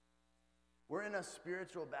We're in a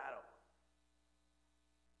spiritual battle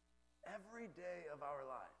every day of our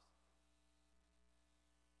lives.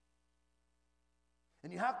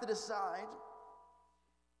 And you have to decide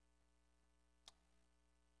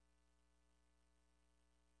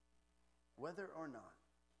whether or not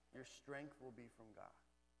your strength will be from God.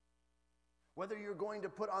 Whether you're going to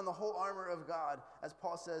put on the whole armor of God, as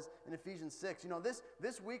Paul says in Ephesians 6.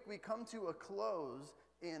 This week we come to a close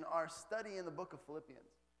in our study in the book of Philippians.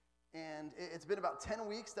 And it's been about 10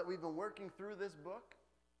 weeks that we've been working through this book.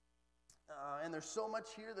 And there's so much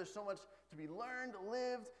here. There's so much to be learned,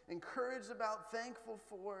 lived, encouraged about, thankful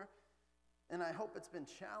for. And I hope it's been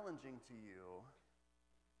challenging to you,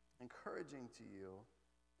 encouraging to you,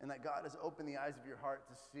 and that God has opened the eyes of your heart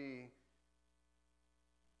to see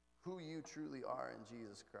who you truly are in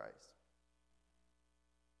Jesus Christ.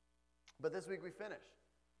 But this week we finish.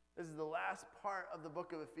 This is the last part of the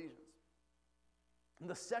book of Ephesians.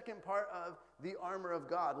 The second part of the armor of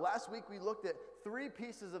God. Last week we looked at 3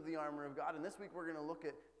 pieces of the armor of God, and this week we're going to look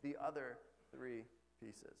at the other 3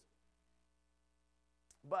 pieces.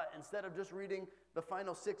 But instead of just reading the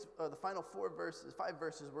final 5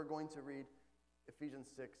 verses, we're going to read Ephesians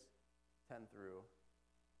 6, 10 through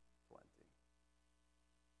 20.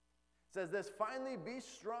 It says this, "Finally be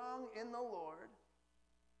strong in the Lord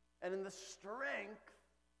and in the strength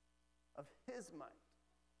of his might.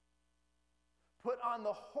 Put on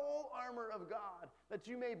the whole armor of God, that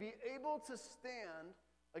you may be able to stand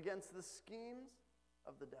against the schemes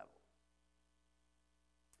of the devil.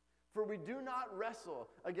 For we do not wrestle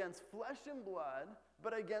against flesh and blood,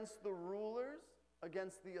 but against the rulers,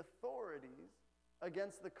 against the authorities,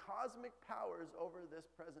 against the cosmic powers over this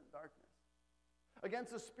present darkness,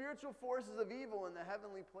 against the spiritual forces of evil in the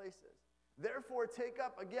heavenly places. Therefore, take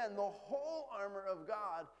up again the whole armor of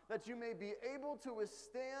God, that you may be able to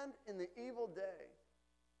withstand in the evil day,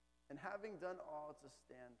 and having done all, to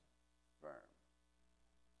stand firm.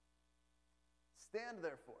 Stand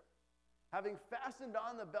therefore, having fastened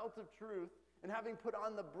on the belt of truth, and having put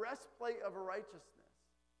on the breastplate of righteousness,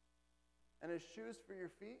 and as shoes for your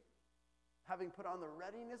feet, having put on the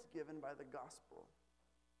readiness given by the gospel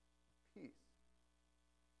of peace.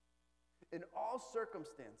 In all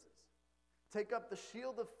circumstances, take up the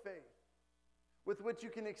shield of faith, with which you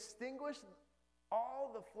can extinguish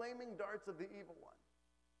all the flaming darts of the evil one.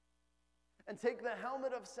 And take the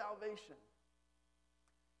helmet of salvation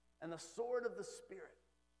and the sword of the Spirit,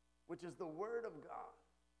 which is the word of God,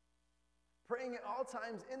 praying at all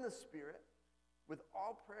times in the Spirit with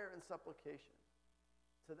all prayer and supplication.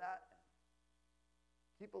 To that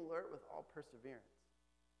end, keep alert with all perseverance,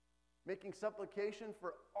 making supplication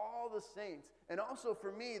for all the saints, and also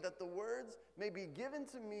for me, that the words may be given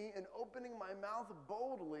to me in opening my mouth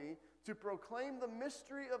boldly to proclaim the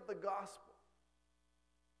mystery of the gospel,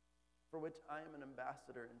 for which I am an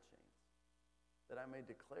ambassador in chains, that I may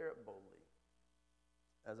declare it boldly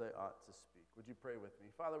as I ought to speak. Would you pray with me?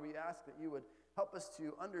 Father, we ask that you would help us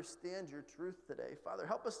to understand your truth today. Father,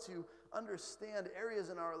 help us to understand areas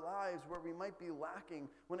in our lives where we might be lacking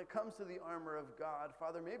when it comes to the armor of God.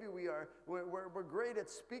 Father, maybe we're great at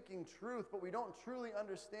speaking truth, but we don't truly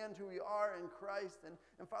understand who we are in Christ.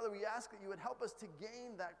 And Father, we ask that you would help us to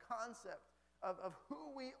gain that concept of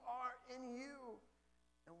who we are in you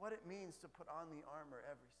and what it means to put on the armor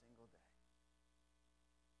every single day.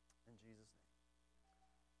 In Jesus'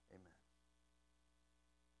 name, amen.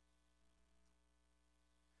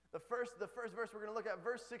 The first verse we're going to look at,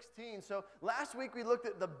 verse 16. So last week we looked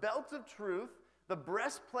at the belt of truth, the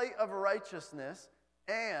breastplate of righteousness,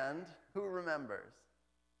 and who remembers?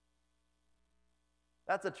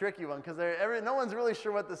 That's a tricky one because no one's really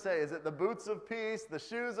sure what to say. Is it the boots of peace, the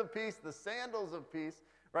shoes of peace, the sandals of peace,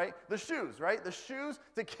 right? The shoes, right? The shoes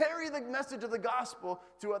to carry the message of the gospel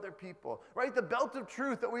to other people, right? The belt of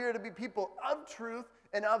truth, that we are to be people of truth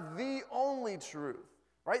and of the only truth.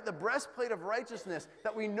 Right? The breastplate of righteousness,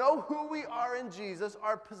 that we know who we are in Jesus,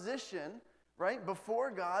 our position, right,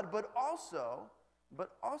 before God, but also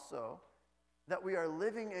that we are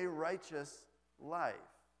living a righteous life.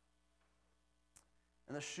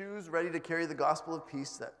 And the shoes ready to carry the gospel of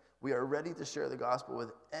peace, that we are ready to share the gospel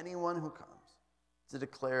with anyone who comes to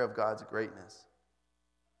declare of God's greatness.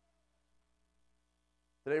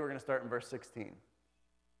 Today we're going to start in verse 16.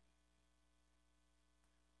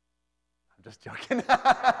 Just joking.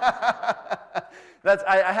 I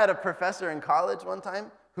had a professor in college one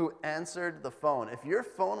time who answered the phone. If your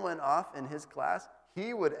phone went off in his class,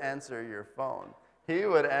 he would answer your phone. He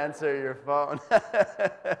would answer your phone.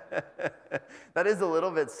 That is a little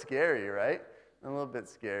bit scary, right? A little bit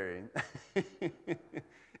scary.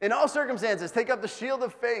 In all circumstances, take up the shield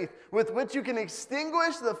of faith with which you can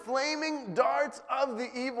extinguish the flaming darts of the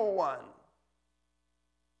evil one.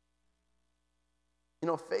 You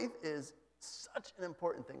know, faith is such an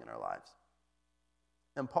important thing in our lives.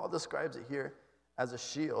 And Paul describes it here as a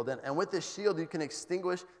shield. And with this shield, you can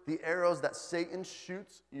extinguish the arrows that Satan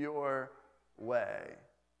shoots your way.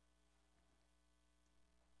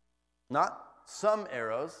 Not some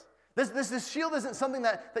arrows. This shield isn't something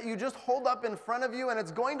that you just hold up in front of you and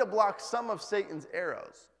it's going to block some of Satan's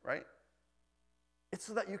arrows, right? It's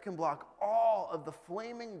so that you can block all of the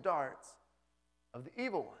flaming darts of the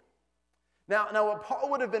evil one. Now what Paul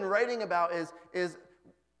would have been writing about is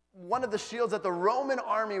one of the shields that the Roman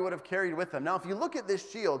army would have carried with them. Now, if you look at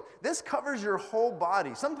this shield, this covers your whole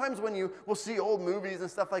body. Sometimes when you will see old movies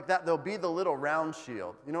and stuff like that, there'll be the little round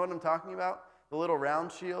shield. You know what I'm talking about? The little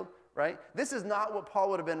round shield, right? This is not what Paul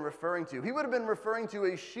would have been referring to. He would have been referring to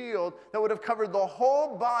a shield that would have covered the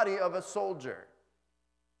whole body of a soldier.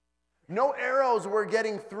 No arrows were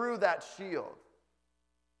getting through that shield.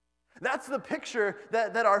 That's the picture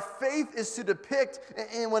that our faith is to depict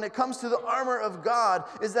and when it comes to the armor of God,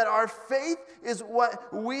 is that our faith is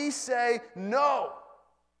what we say no.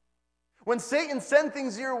 When Satan sends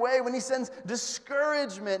things your way, when he sends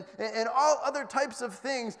discouragement and all other types of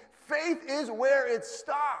things, faith is where it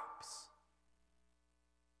stops.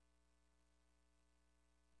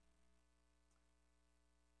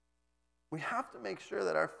 We have to make sure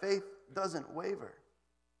that our faith doesn't waver.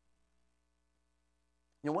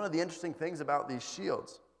 You know, one of the interesting things about these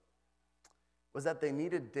shields was that they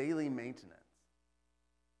needed daily maintenance.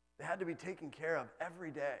 They had to be taken care of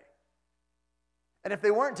every day. And if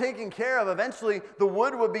they weren't taken care of, eventually the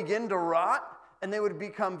wood would begin to rot and they would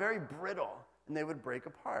become very brittle and they would break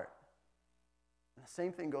apart. And the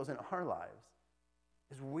same thing goes in our lives,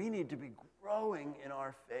 is we need to be growing in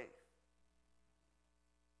our faith.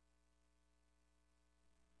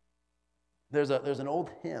 There's an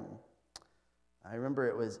old hymn. I remember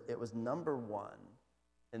it was number 1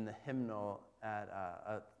 in the hymnal at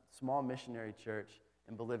a small missionary church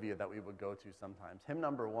in Bolivia that we would go to sometimes. Hymn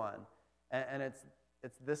number 1. And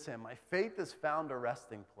it's this hymn. My faith has found a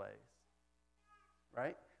resting place.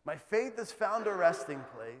 Right? My faith has found a resting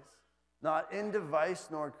place, not in device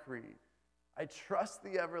nor creed. I trust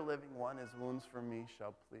the ever-living one, his wounds for me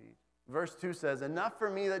shall plead. Verse 2 says, enough for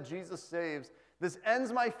me that Jesus saves. This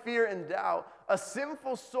ends my fear and doubt. A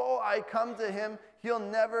sinful soul, I come to him. He'll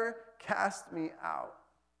never cast me out.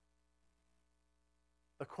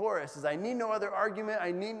 The chorus is, I need no other argument.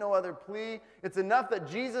 I need no other plea. It's enough that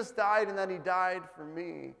Jesus died and that he died for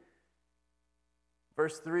me.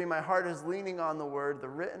 Verse 3, my heart is leaning on the word, the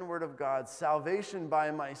written word of God, salvation by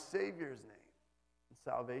my Savior's name, and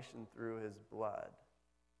salvation through his blood.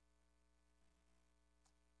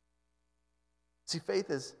 See, faith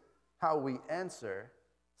is how we answer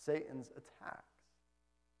Satan's attacks.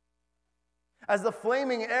 As the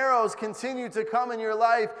flaming arrows continue to come in your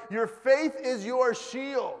life, your faith is your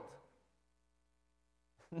shield.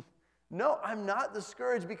 No, I'm not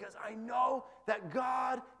discouraged because I know that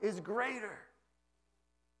God is greater.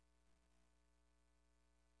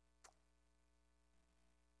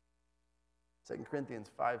 Second Corinthians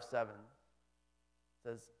 5:7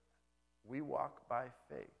 says, we walk by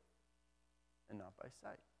faith and not by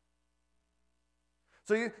sight.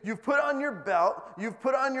 So you've put on your belt, you've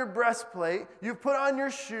put on your breastplate, you've put on your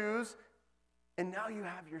shoes, and now you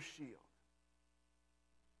have your shield.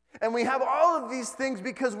 And we have all of these things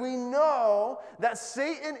because we know that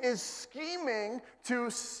Satan is scheming to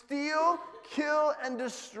steal, kill, and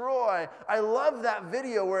destroy. I love that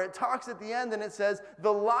video where it talks at the end and it says,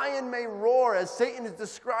 the lion may roar, as Satan is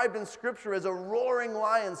described in Scripture as a roaring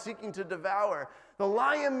lion seeking to devour. The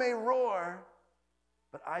lion may roar,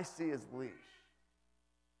 but I see his leash.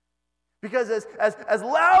 Because as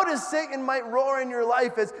loud as Satan might roar in your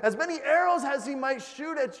life, as many arrows as he might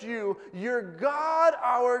shoot at you, your God,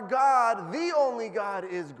 our God, the only God,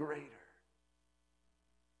 is greater.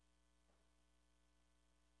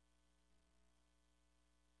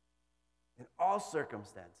 In all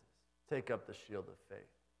circumstances, take up the shield of faith.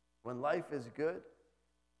 When life is good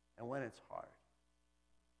and when it's hard.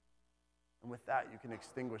 And with that, you can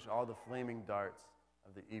extinguish all the flaming darts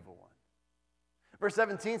of the evil one. Verse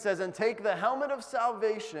 17 says, and take the helmet of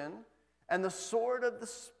salvation and the sword of the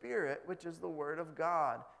Spirit, which is the word of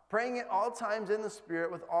God, praying at all times in the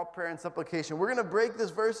Spirit with all prayer and supplication. We're going to break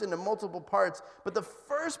this verse into multiple parts, but the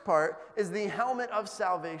first part is the helmet of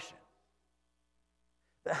salvation.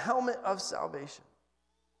 The helmet of salvation.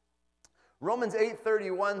 Romans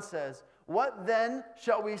 8:31 says, what then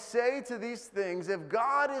shall we say to these things? If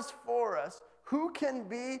God is for us, Who can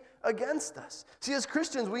be against us? See, as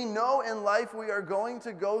Christians, we know in life we are going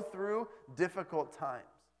to go through difficult times.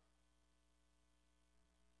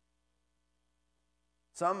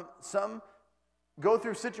 Some go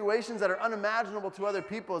through situations that are unimaginable to other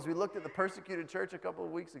people, as we looked at the persecuted church a couple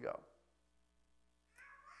of weeks ago.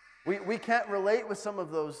 We can't relate with some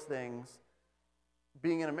of those things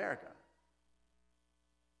being in America.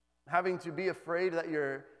 Having to be afraid that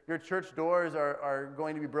your church doors are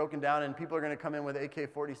going to be broken down and people are going to come in with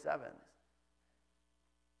AK-47s.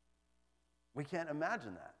 We can't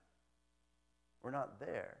imagine that. We're not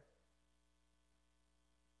there.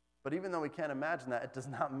 But even though we can't imagine that, it does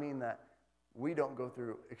not mean that we don't go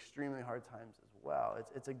through extremely hard times as well.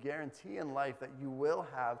 It's a guarantee in life that you will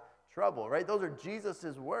have trouble, right? Those are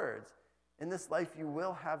Jesus' words. In this life, you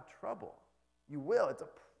will have trouble. You will. It's a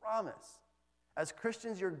promise. As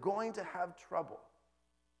Christians, you're going to have trouble.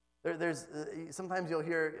 There's sometimes you'll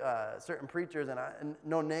hear certain preachers, and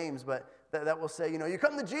no names, but that will say, you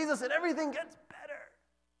come to Jesus and everything gets better.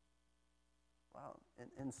 Well,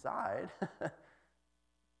 inside,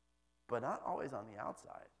 but not always on the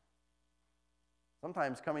outside.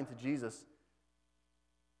 Sometimes coming to Jesus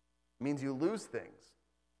means you lose things.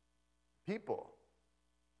 People.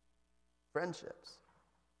 Friendships.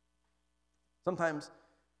 Sometimes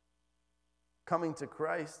coming to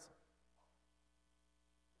Christ,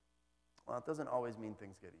 well, it doesn't always mean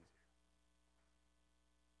things get easier.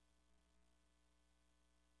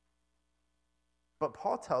 But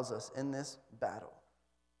Paul tells us in this battle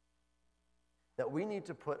that we need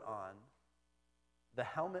to put on the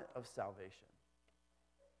helmet of salvation.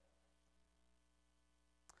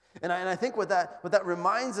 And I think what that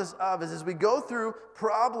reminds us of is as we go through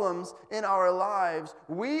problems in our lives,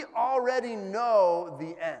 we already know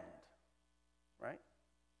the end, right?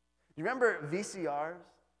 You remember VCRs?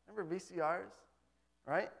 Remember VCRs,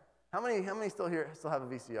 right? How many still have a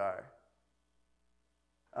VCR?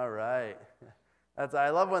 All right. I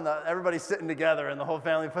love when everybody's sitting together and the whole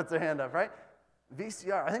family puts their hand up, right?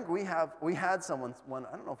 VCR. I think we had one.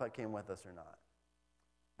 I don't know if that came with us or not.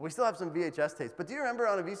 We still have some VHS tapes. But do you remember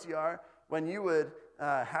on a VCR when you would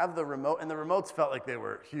have the remote, and the remotes felt like they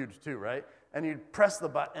were huge too, right? And you'd press the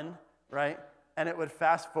button, right? And it would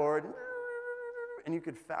fast forward, and you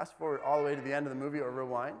could fast forward all the way to the end of the movie or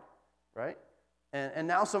rewind, right? And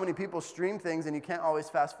now so many people stream things, and you can't always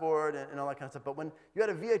fast forward and all that kind of stuff. But when you had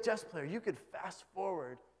a VHS player, you could fast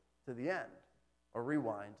forward to the end or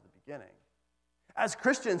rewind to the beginning. As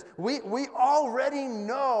Christians, we already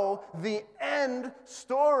know the end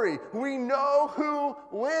story. We know who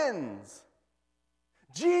wins.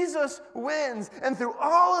 Jesus wins. And through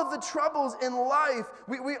all of the troubles in life,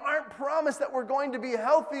 we aren't promised that we're going to be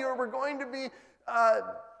healthy or we're going to be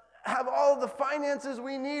have all of the finances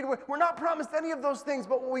we need. We're not promised any of those things,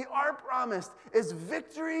 but what we are promised is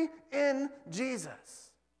victory in Jesus.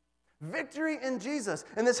 Victory in Jesus.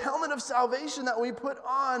 And this helmet of salvation that we put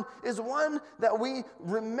on is one that we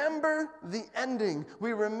remember the ending.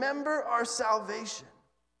 We remember our salvation.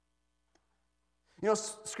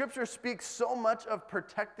 Scripture speaks so much of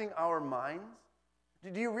protecting our minds.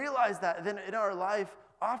 Do you realize that in our life,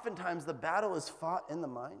 oftentimes the battle is fought in the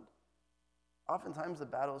mind? Oftentimes the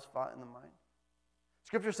battle is fought in the mind.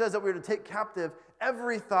 Scripture says that we're to take captive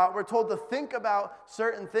every thought. We're told to think about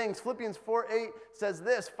certain things. Philippians 4:8 says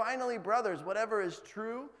this, "Finally, brothers, whatever is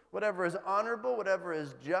true, whatever is honorable, whatever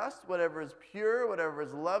is just, whatever is pure, whatever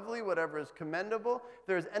is lovely, whatever is commendable, if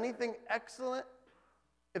there is anything excellent,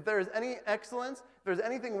 if there is any excellence, if there's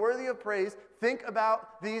anything worthy of praise, think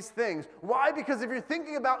about these things." Why? Because if you're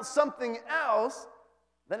thinking about something else,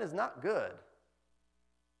 then it's not good.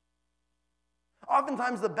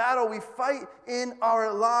 Oftentimes the battle we fight in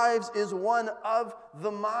our lives is one of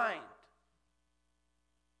the mind.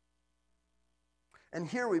 And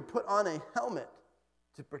here we put on a helmet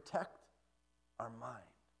to protect our mind.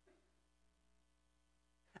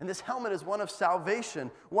 And this helmet is one of salvation,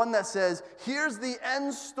 one that says, here's the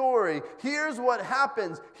end story, here's what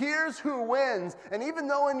happens, here's who wins. And even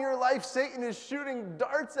though in your life Satan is shooting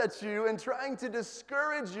darts at you and trying to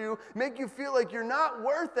discourage you, make you feel like you're not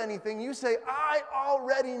worth anything, you say, I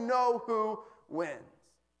already know who wins.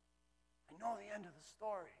 I know the end of the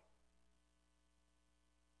story.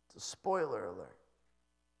 It's a spoiler alert.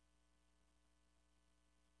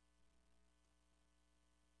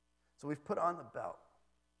 So we've put on the belt.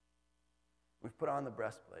 We've put on the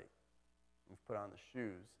breastplate. We've put on the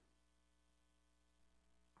shoes.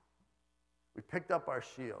 We picked up our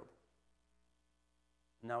shield.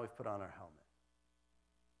 Now we've put on our helmet.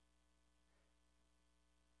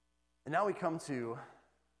 And now we come to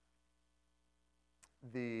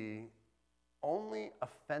the only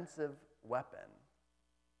offensive weapon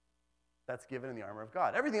that's given in the armor of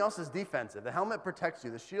God. Everything else is defensive. The helmet protects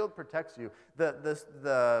you. The shield protects you.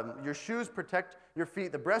 Your shoes protect your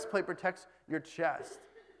feet. The breastplate protects your chest.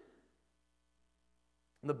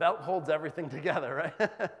 And the belt holds everything together,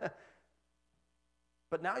 right?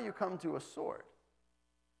 But now you come to a sword.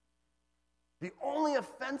 The only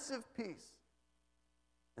offensive piece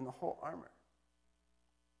in the whole armor.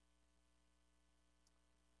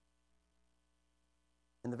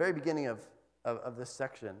 In the very beginning of this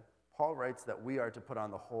section, Paul writes that we are to put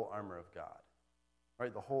on the whole armor of God,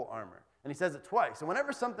 right? The whole armor. And he says it twice. And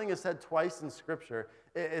whenever something is said twice in Scripture,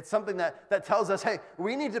 it's something that tells us, hey,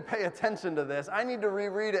 we need to pay attention to this. I need to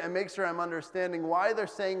reread it and make sure I'm understanding why they're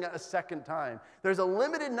saying it a second time. There's a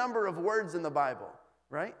limited number of words in the Bible,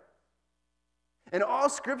 right? And all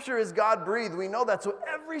Scripture is God-breathed. We know that. So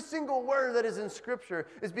every single word that is in Scripture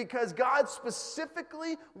is because God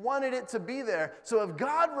specifically wanted it to be there. So if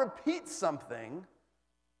God repeats something,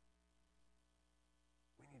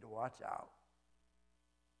 we need to watch out.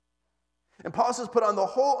 And Paul says, put on the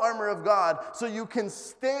whole armor of God so you can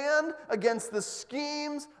stand against the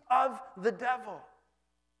schemes of the devil.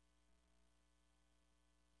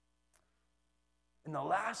 And the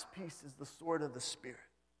last piece is the sword of the Spirit.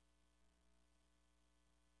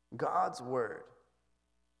 God's word,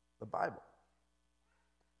 the Bible.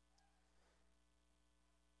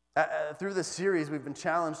 Through this series, we've been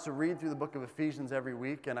challenged to read through the book of Ephesians every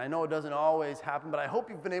week, and I know it doesn't always happen, but I hope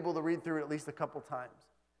you've been able to read through it at least a couple times.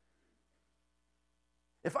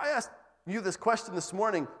 If I asked you this question this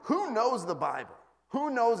morning, who knows the Bible? Who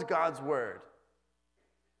knows God's word?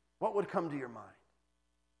 What would come to your mind?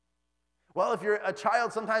 Well, if you're a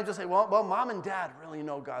child, sometimes you'll say, well, mom and dad really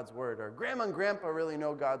know God's word, or grandma and grandpa really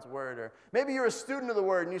know God's word, or maybe you're a student of the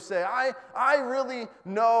word and you say, I really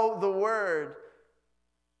know the word.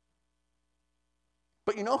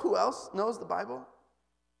 But you know who else knows the Bible?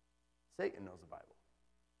 Satan knows the Bible.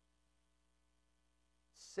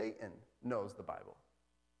 Satan knows the Bible.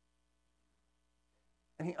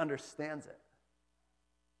 And he understands it.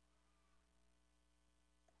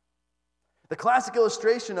 The classic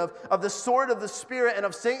illustration of the sword of the Spirit and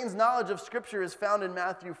of Satan's knowledge of Scripture is found in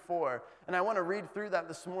Matthew 4. And I want to read through that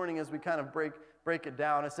this morning as we kind of break it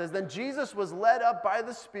down. It says, then Jesus was led up by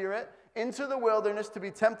the Spirit into the wilderness to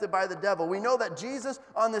be tempted by the devil. We know that Jesus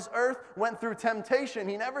on this earth went through temptation.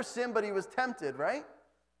 He never sinned, but he was tempted, right?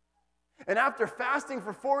 And after fasting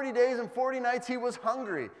for 40 days and 40 nights, he was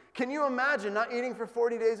hungry. Can you imagine not eating for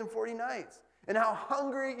 40 days and 40 nights? And how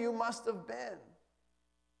hungry you must have been.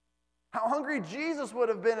 How hungry Jesus would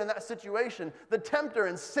have been in that situation. The tempter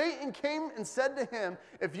and Satan came and said to him,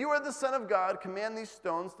 if you are the Son of God, command these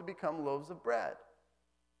stones to become loaves of bread.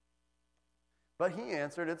 But he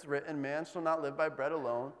answered, it's written, man shall not live by bread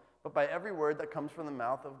alone, but by every word that comes from the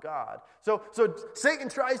mouth of God. So Satan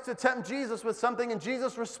tries to tempt Jesus with something, and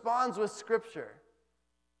Jesus responds with Scripture.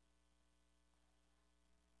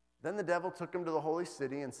 Then the devil took him to the holy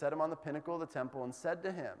city and set him on the pinnacle of the temple and said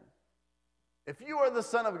to him, if you are the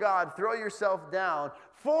Son of God, throw yourself down,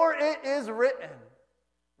 for it is written.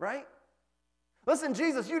 Right? Listen,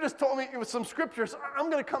 Jesus, you just told me with some Scripture, so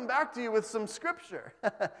I'm going to come back to you with some Scripture.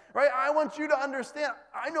 Right? I want you to understand.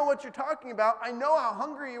 I know what you're talking about. I know how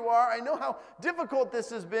hungry you are. I know how difficult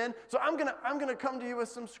this has been. So I'm going to come to you with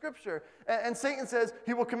some Scripture. And Satan says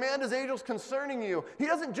he will command his angels concerning you. He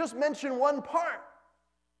doesn't just mention one part.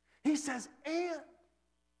 He says, and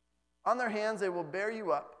on their hands they will bear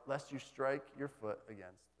you up, lest you strike your foot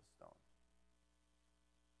against the stone.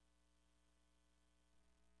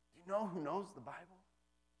 Do you know who knows the Bible?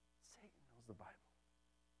 Satan knows the Bible.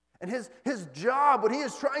 And his job, what he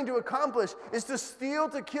is trying to accomplish, is to steal,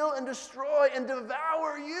 to kill, and destroy, and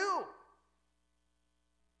devour you.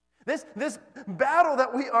 This battle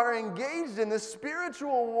that we are engaged in, this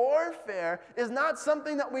spiritual warfare, is not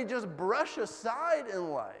something that we just brush aside in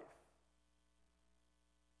life.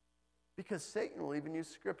 Because Satan will even use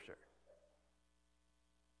Scripture.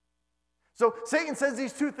 So Satan says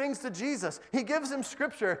these two things to Jesus. He gives him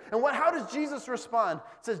Scripture. And how does Jesus respond?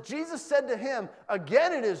 It says, Jesus said to him,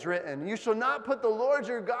 again it is written, you shall not put the Lord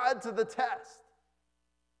your God to the test.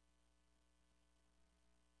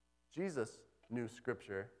 Jesus knew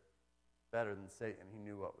Scripture better than Satan. He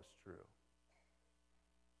knew what was true.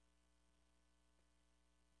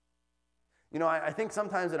 You know, I think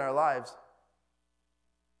sometimes in our lives,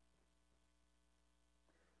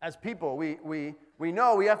 as people, we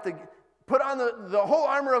know we have to put on the whole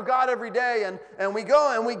armor of God every day, and we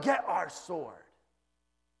go and we get our sword.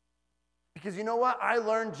 Because you know what? I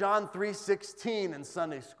learned John 3:16 in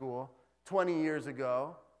Sunday school 20 years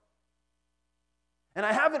ago. And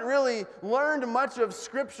I haven't really learned much of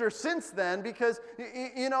Scripture since then because,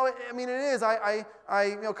 it is. I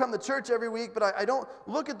come to church every week, but I don't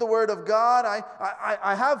look at the Word of God.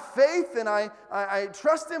 I have faith and I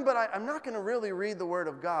trust Him, but I'm not going to really read the Word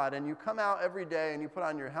of God. And you come out every day and you put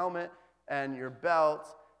on your helmet and your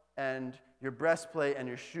belt and your breastplate and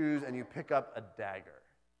your shoes and you pick up a dagger.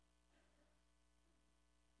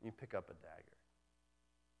 You pick up a dagger.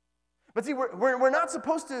 But see, we're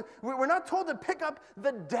not told to pick up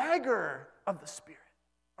the dagger of the Spirit,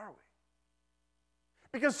 are we?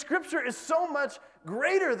 Because Scripture is so much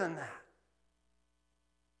greater than that.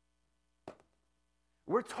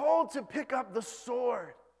 We're told to pick up the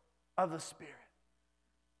sword of the Spirit.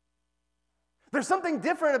 There's something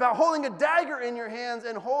different about holding a dagger in your hands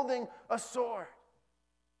and holding a sword.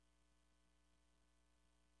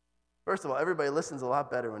 First of all, everybody listens a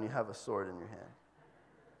lot better when you have a sword in your hand.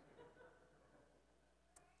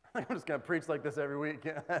 I'm just going to preach like this every week.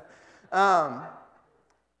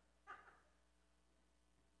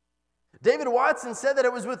 David Watson said that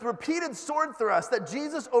it was with repeated sword thrusts that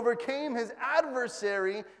Jesus overcame his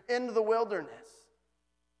adversary in the wilderness.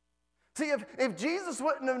 See, if Jesus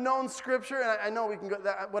wouldn't have known Scripture, and I know we can go,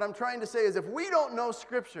 what I'm trying to say is if we don't know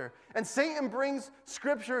Scripture, and Satan brings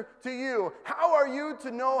Scripture to you, how are you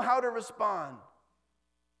to know how to respond?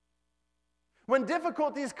 When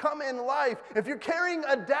difficulties come in life, if you're carrying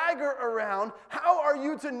a dagger around, how are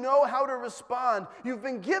you to know how to respond? You've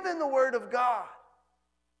been given the Word of God.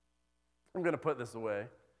 I'm going to put this away.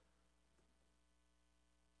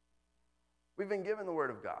 We've been given the Word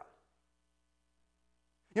of God.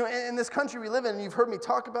 You know, in this country we live in, and you've heard me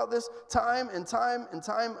talk about this time and time and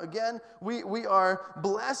time again, we are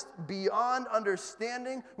blessed beyond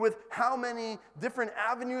understanding with how many different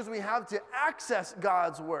avenues we have to access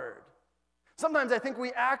God's Word. Sometimes I think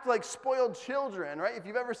we act like spoiled children, right? If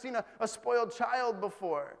you've ever seen a spoiled child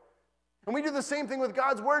before. And we do the same thing with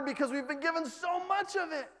God's Word because we've been given so much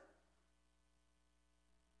of it.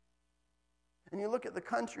 And you look at the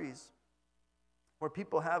countries where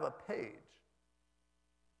people have a page,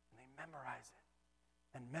 and they memorize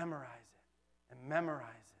it, and memorize it, and memorize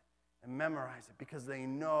it, and memorize it because they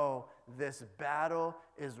know this battle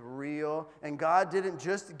is real. And God didn't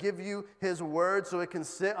just give you His Word so it can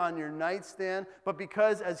sit on your nightstand, but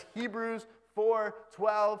because, as Hebrews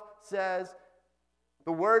 4:12 says,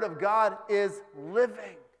 the Word of God is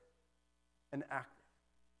living and active.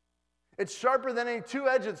 It's sharper than any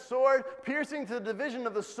two-edged sword, piercing to the division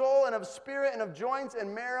of the soul and of spirit and of joints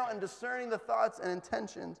and marrow, and discerning the thoughts and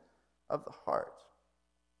intentions of the heart.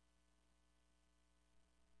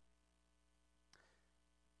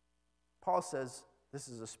 Paul says this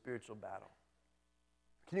is a spiritual battle.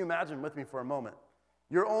 Can you imagine with me for a moment?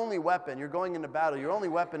 Your only weapon, you're going into battle, your only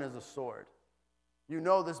weapon is a sword. You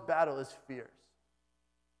know this battle is fierce.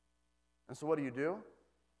 And so what do?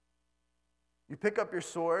 You pick up your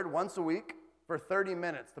sword once a week for 30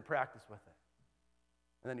 minutes to practice with it.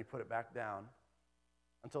 And then you put it back down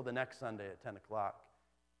until the next Sunday at 10 o'clock.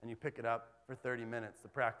 And you pick it up for 30 minutes to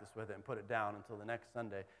practice with it and put it down until the next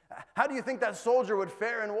Sunday. How do you think that soldier would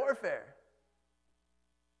fare in warfare?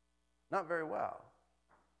 Not very well.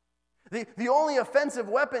 The only offensive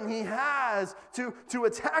weapon he has to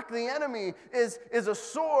attack the enemy is a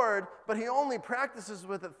sword, but he only practices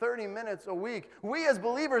with it 30 minutes a week. We as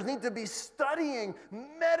believers need to be studying,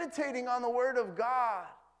 meditating on the Word of God,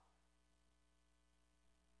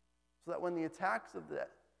 so that when the attacks of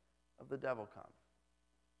the devil come,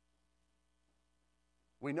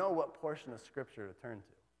 we know what portion of Scripture to turn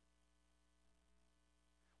to.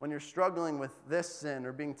 When you're struggling with this sin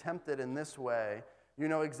or being tempted in this way, you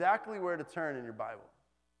know exactly where to turn in your Bible.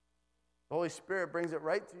 The Holy Spirit brings it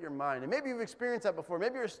right to your mind. And maybe you've experienced that before.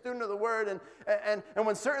 Maybe you're a student of the Word, and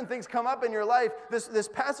when certain things come up in your life, this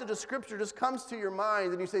passage of Scripture just comes to your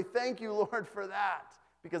mind, and you say, thank you, Lord, for that,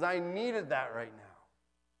 because I needed that right now.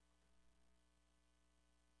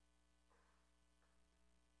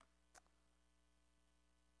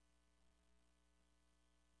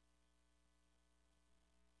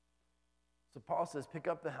 So Paul says, pick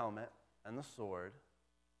up the helmet and the sword.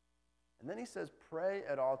 And then he says, pray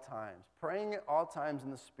at all times. Praying at all times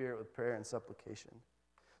in the Spirit with prayer and supplication.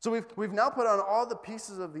 So we've now put on all the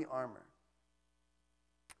pieces of the armor.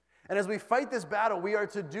 And as we fight this battle, we are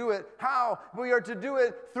to do it. How? We are to do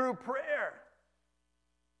it through prayer.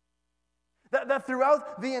 That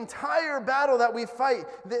throughout the entire battle that we fight,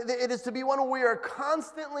 it is to be one where we are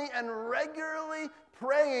constantly and regularly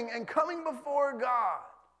praying and coming before God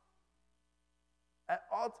at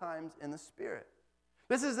all times in the Spirit.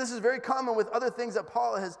 This is very common with other things that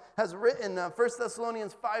Paul has written. 1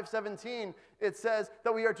 Thessalonians 5:17, it says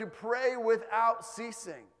that we are to pray without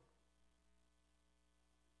ceasing.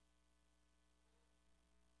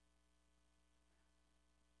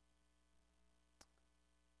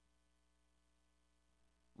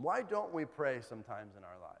 Why don't we pray sometimes in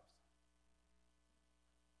our lives?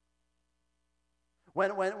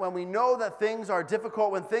 When we know that things are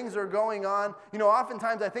difficult, when things are going on,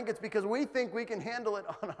 oftentimes I think it's because we think we can handle it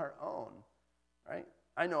on our own, right?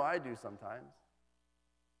 I know I do sometimes.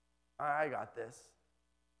 I got this.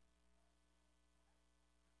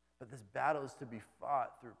 But this battle is to be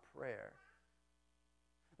fought through prayer.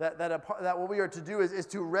 That what we are to do is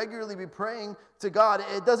to regularly be praying to God.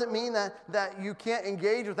 It doesn't mean that you can't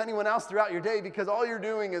engage with anyone else throughout your day because all you're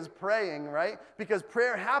doing is praying, right? Because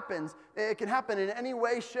prayer happens. It can happen in any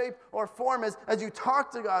way, shape, or form as you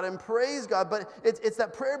talk to God and praise God. But it's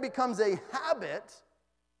that prayer becomes a habit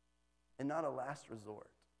and not a last resort.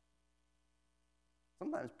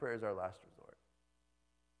 Sometimes prayer is our last resort.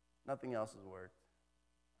 Nothing else has worked.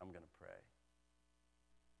 I'm going to pray.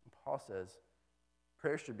 And Paul says,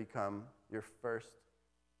 prayer should become your first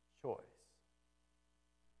choice,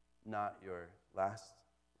 not your last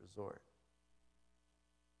resort.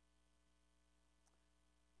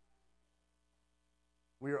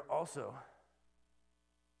 We are also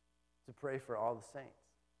to pray for all the saints.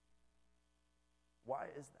 Why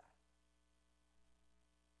is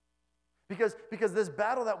that? Because this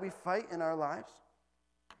battle that we fight in our lives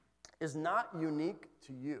is not unique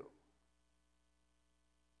to you.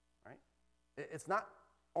 It's not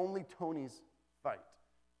only Tony's fight.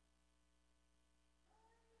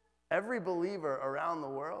 Every believer around the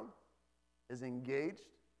world is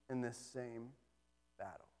engaged in this same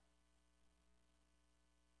battle.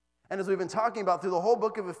 And as we've been talking about through the whole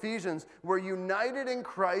book of Ephesians, we're united in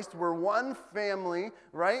Christ. We're one family,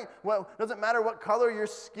 right? Well, it doesn't matter what color your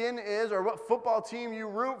skin is or what football team you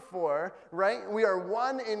root for, right? We are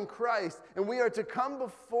one in Christ, and we are to come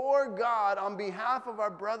before God on behalf of our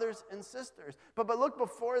brothers and sisters. But look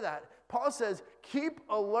before that. Paul says, keep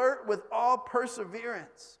alert with all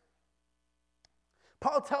perseverance.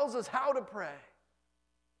 Paul tells us how to pray.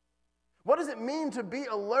 What does it mean to be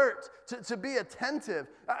alert, to be attentive?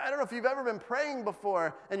 I don't know if you've ever been praying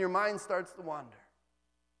before and your mind starts to wander.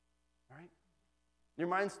 Right? Your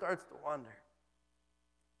mind starts to wander.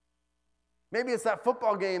 Maybe it's that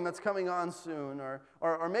football game that's coming on soon,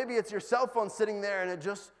 or maybe it's your cell phone sitting there and it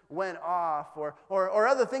just went off, or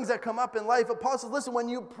other things that come up in life. But Paul says, listen, when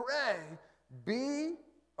you pray, be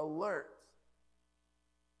alert.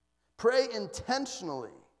 Pray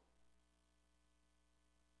intentionally.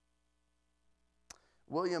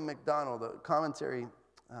 William MacDonald,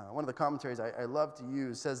 one of the commentaries I love to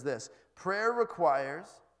use, says this: prayer requires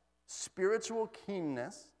spiritual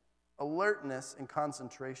keenness, alertness, and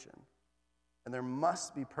concentration. And there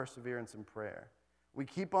must be perseverance in prayer. We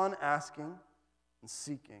keep on asking and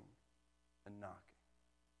seeking and knocking.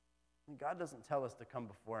 And God doesn't tell us to come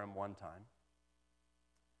before Him one time.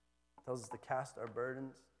 He tells us to cast our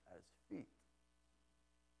burdens at His feet.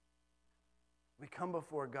 We come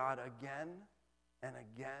before God again and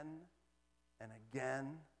again and again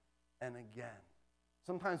and again,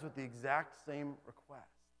 sometimes with the exact same request.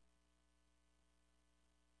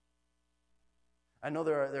 I know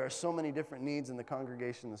there are so many different needs in the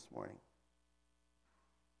congregation this morning.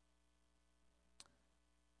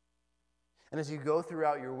 And as you go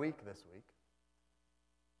throughout your week this week,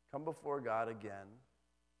 come before God again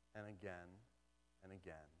and again and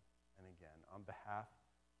again and again on behalf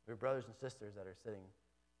of your brothers and sisters that are sitting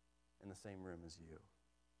in the same room as you.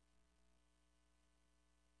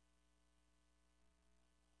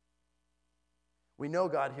 We know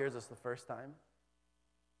God hears us the first time,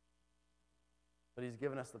 but He's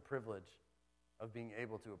given us the privilege of being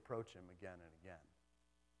able to approach Him again and again.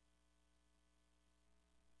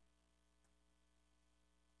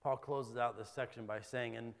 Paul closes out this section by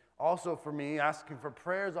saying, and also for me, asking for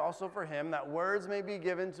prayers also for him, that words may be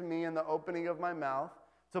given to me in the opening of my mouth,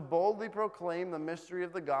 to boldly proclaim the mystery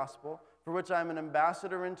of the gospel, for which I am an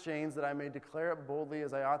ambassador in chains, that I may declare it boldly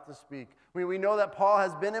as I ought to speak. We know that Paul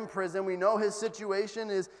has been in prison. We know his situation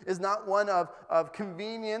is not one of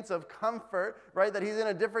convenience, of comfort, right? That he's in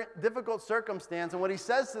a difficult circumstance. And what he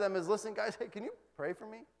says to them is, listen, guys, hey, can you pray for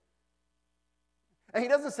me? And he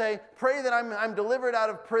doesn't say, pray that I'm delivered out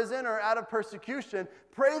of prison or out of persecution.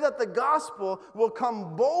 Pray that the gospel will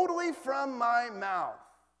come boldly from my mouth.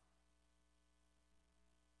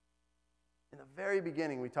 In the very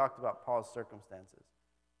beginning, we talked about Paul's circumstances.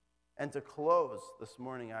 And to close this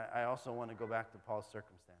morning, I also want to go back to Paul's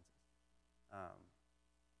circumstances.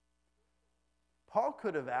 Paul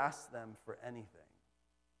could have asked them for anything.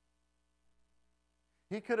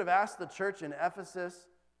 He could have asked the church in Ephesus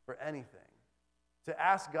for anything, to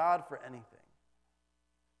ask God for anything.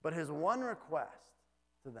 But his one request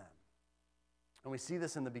to them, and we see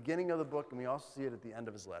this in the beginning of the book, and we also see it at the end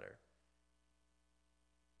of his letter,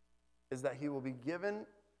 is that he will be given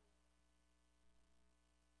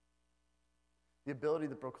the ability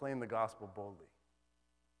to proclaim the gospel boldly,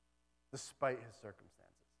 despite his circumstances.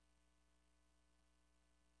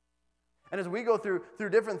 And as we go through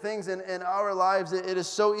different things in our lives, it is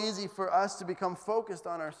so easy for us to become focused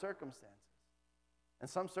on our circumstances. And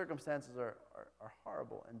some circumstances are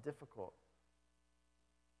horrible and difficult.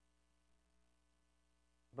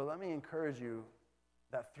 But let me encourage you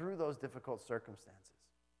that through those difficult circumstances,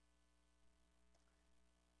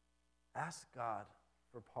 ask God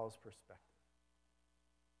for Paul's perspective.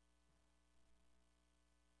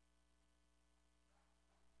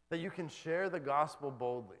 That you can share the gospel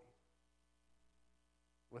boldly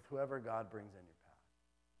with whoever God brings in your path.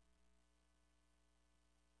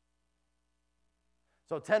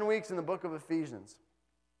 So 10 weeks in the book of Ephesians.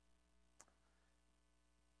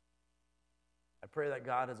 I pray that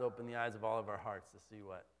God has opened the eyes of all of our hearts to see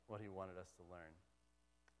what he wanted us to learn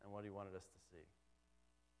and what he wanted us to see.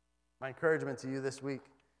 My encouragement to you this week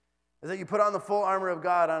is that you put on the full armor of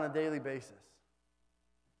God on a daily basis.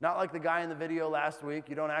 Not like the guy in the video last week.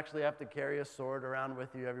 You don't actually have to carry a sword around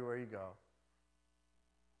with you everywhere you go.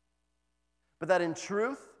 But that in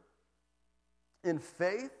truth, in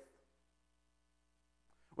faith,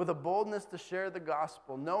 with a boldness to share the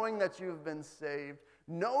gospel, knowing that you've been saved,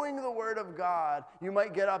 knowing the word of God, you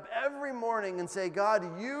might get up every morning and say,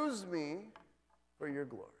 God, use me for your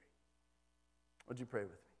glory. Would you pray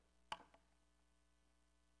with me?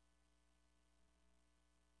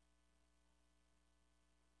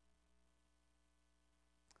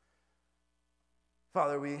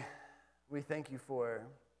 Father, we thank you for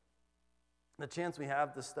the chance we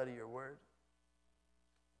have to study your word,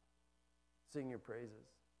 sing your praises.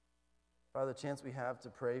 Father, the chance we have to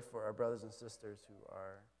pray for our brothers and sisters who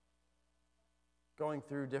are going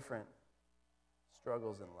through different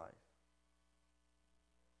struggles in life.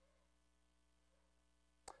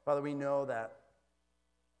 Father, we know that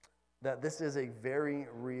this is a very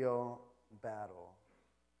real battle.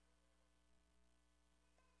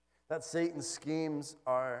 That Satan's schemes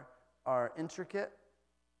are intricate,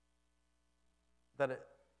 that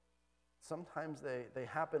sometimes they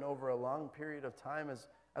happen over a long period of time,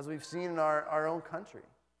 as we've seen in our own country.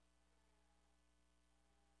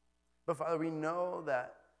 But Father, we know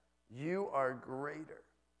that you are greater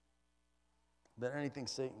than anything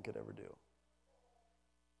Satan could ever do.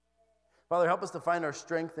 Father, help us to find our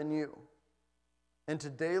strength in you and to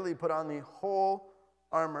daily put on the whole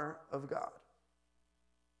armor of God.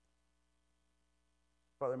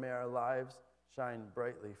 Father, may our lives shine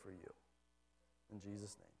brightly for you. In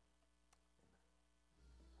Jesus' name.